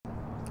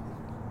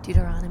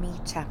Deuteronomy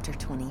chapter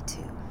 22.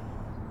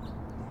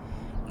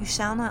 You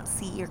shall not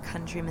see your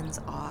countryman's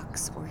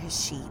ox or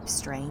his sheep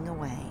straying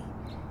away,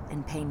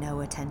 and pay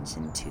no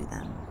attention to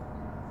them.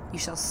 You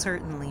shall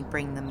certainly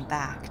bring them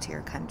back to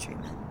your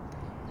countryman.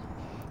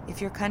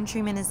 If your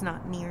countryman is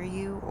not near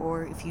you,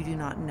 or if you do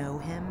not know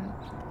him,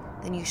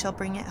 then you shall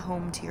bring it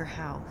home to your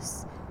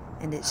house,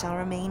 and it shall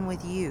remain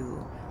with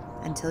you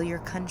until your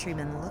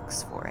countryman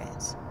looks for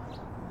it.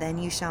 Then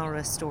you shall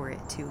restore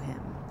it to him.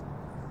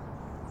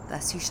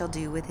 Thus you shall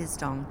do with his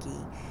donkey,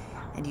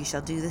 and you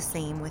shall do the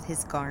same with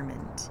his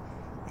garment,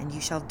 and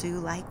you shall do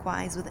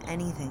likewise with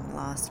anything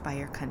lost by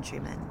your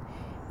countryman,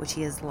 which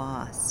he has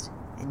lost,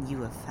 and you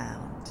have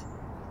found.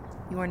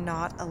 You are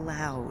not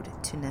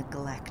allowed to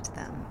neglect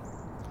them.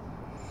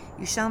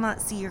 You shall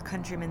not see your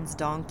countryman's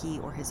donkey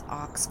or his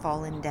ox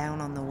fallen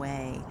down on the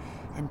way,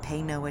 and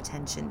pay no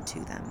attention to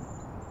them.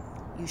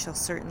 You shall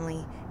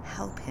certainly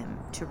help him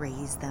to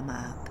raise them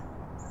up.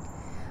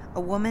 A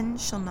woman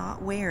shall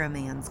not wear a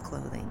man's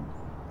clothing,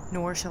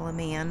 nor shall a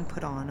man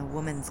put on a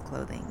woman's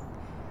clothing.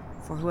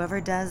 For whoever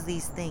does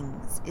these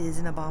things is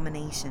an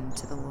abomination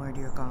to the Lord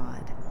your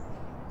God.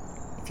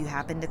 If you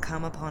happen to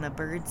come upon a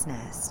bird's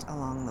nest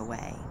along the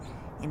way,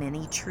 in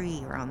any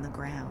tree or on the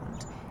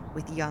ground,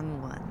 with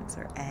young ones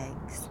or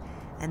eggs,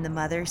 and the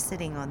mother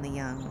sitting on the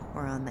young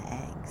or on the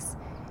eggs,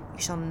 you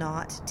shall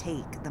not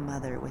take the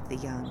mother with the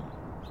young.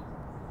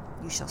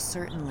 You shall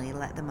certainly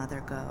let the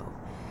mother go,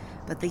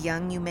 but the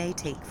young you may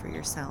take for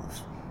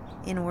yourself,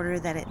 in order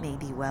that it may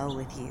be well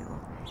with you,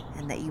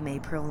 and that you may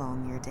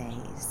prolong your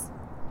days.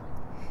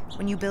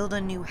 When you build a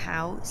new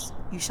house,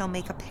 you shall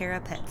make a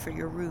parapet for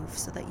your roof,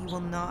 so that you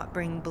will not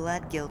bring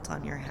blood guilt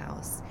on your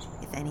house,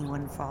 if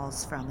anyone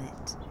falls from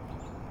it.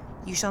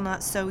 You shall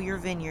not sow your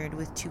vineyard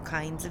with two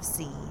kinds of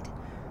seed,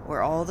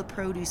 or all the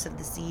produce of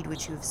the seed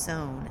which you have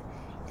sown,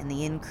 and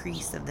the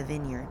increase of the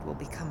vineyard will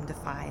become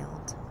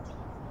defiled.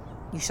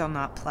 You shall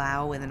not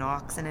plow with an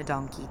ox and a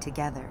donkey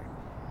together.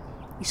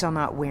 You shall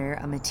not wear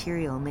a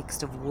material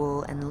mixed of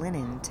wool and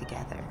linen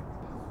together.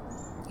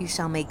 You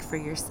shall make for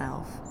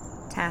yourself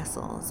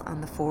tassels on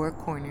the four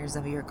corners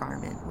of your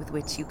garment with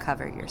which you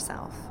cover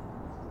yourself.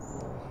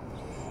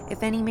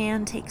 If any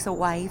man takes a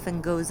wife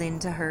and goes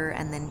into her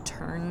and then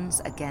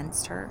turns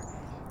against her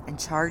and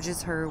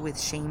charges her with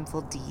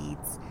shameful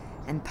deeds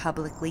and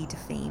publicly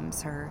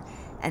defames her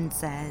and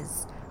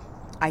says,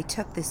 I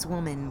took this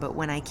woman, but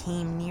when I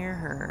came near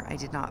her, I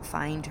did not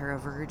find her a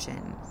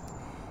virgin,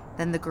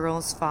 then the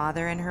girl's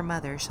father and her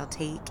mother shall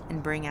take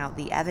and bring out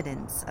the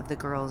evidence of the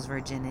girl's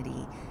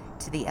virginity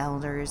to the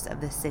elders of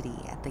the city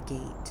at the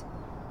gate.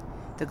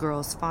 The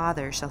girl's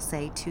father shall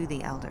say to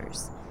the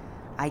elders,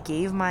 I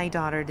gave my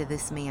daughter to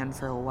this man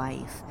for a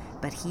wife,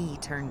 but he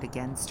turned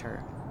against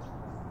her.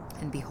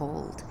 And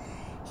behold,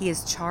 he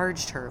has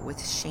charged her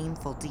with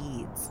shameful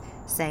deeds,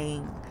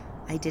 saying,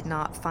 I did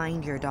not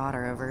find your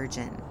daughter a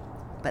virgin,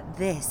 but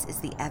this is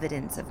the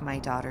evidence of my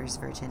daughter's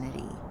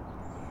virginity.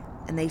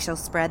 And they shall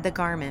spread the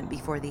garment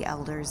before the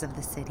elders of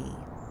the city.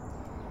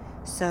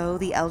 So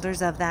the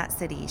elders of that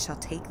city shall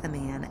take the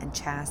man and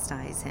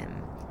chastise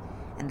him,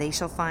 and they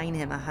shall fine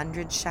him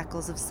 100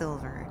 shekels of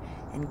silver,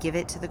 and give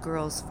it to the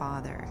girl's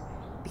father,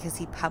 because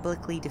he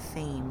publicly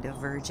defamed a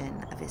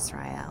virgin of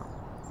Israel.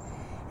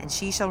 And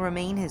she shall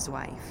remain his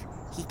wife.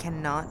 He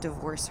cannot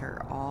divorce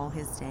her all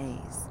his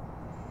days.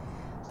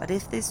 But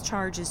if this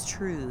charge is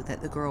true,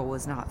 that the girl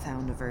was not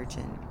found a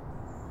virgin,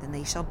 then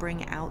they shall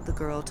bring out the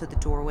girl to the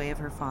doorway of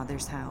her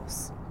father's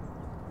house,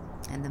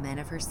 and the men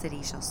of her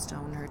city shall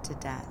stone her to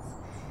death,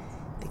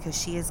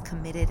 because she has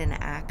committed an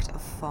act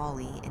of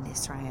folly in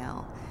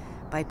Israel,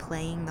 by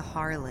playing the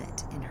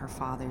harlot in her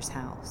father's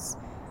house.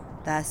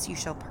 Thus you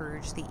shall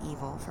purge the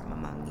evil from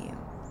among you.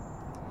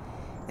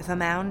 If a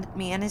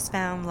man is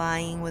found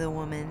lying with a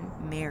woman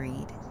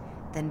married,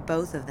 then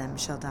both of them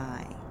shall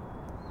die,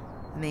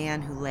 the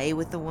man who lay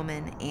with the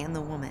woman and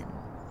the woman.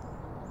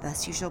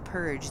 Thus you shall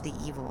purge the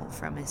evil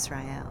from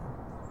Israel.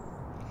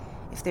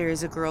 If there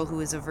is a girl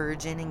who is a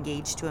virgin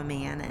engaged to a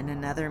man, and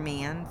another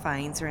man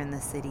finds her in the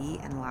city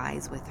and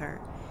lies with her,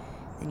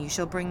 then you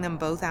shall bring them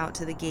both out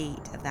to the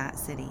gate of that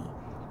city,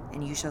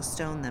 and you shall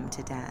stone them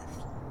to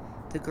death,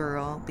 the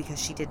girl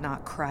because she did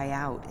not cry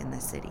out in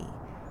the city,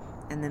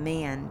 and the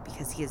man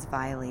because he has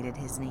violated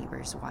his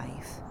neighbor's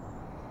wife.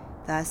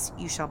 Thus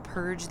you shall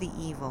purge the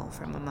evil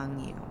from among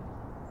you.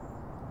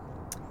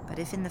 But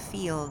if in the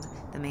field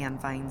the man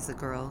finds the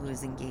girl who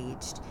is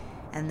engaged,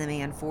 and the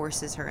man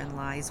forces her and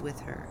lies with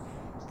her,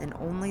 then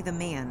only the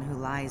man who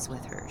lies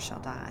with her shall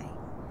die.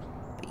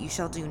 But you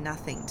shall do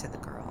nothing to the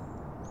girl.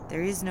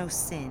 There is no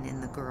sin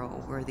in the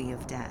girl worthy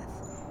of death.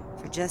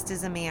 For just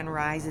as a man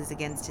rises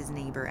against his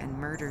neighbor and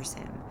murders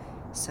him,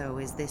 so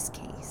is this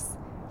case.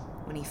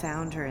 When he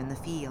found her in the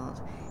field,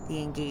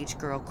 the engaged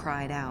girl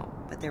cried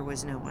out, but there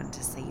was no one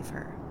to save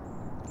her.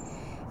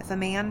 If a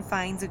man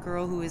finds a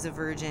girl who is a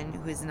virgin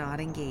who is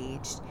not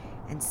engaged,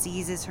 and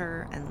seizes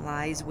her and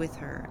lies with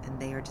her, and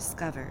they are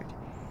discovered,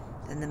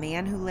 then the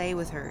man who lay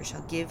with her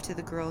shall give to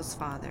the girl's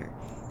father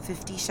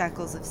 50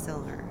 shekels of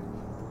silver,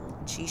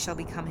 and she shall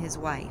become his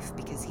wife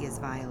because he has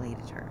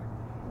violated her.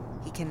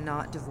 He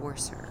cannot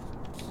divorce her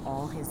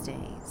all his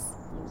days.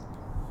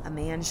 A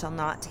man shall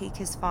not take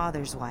his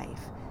father's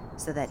wife,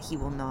 so that he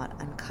will not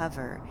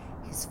uncover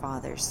his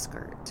father's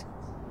skirt.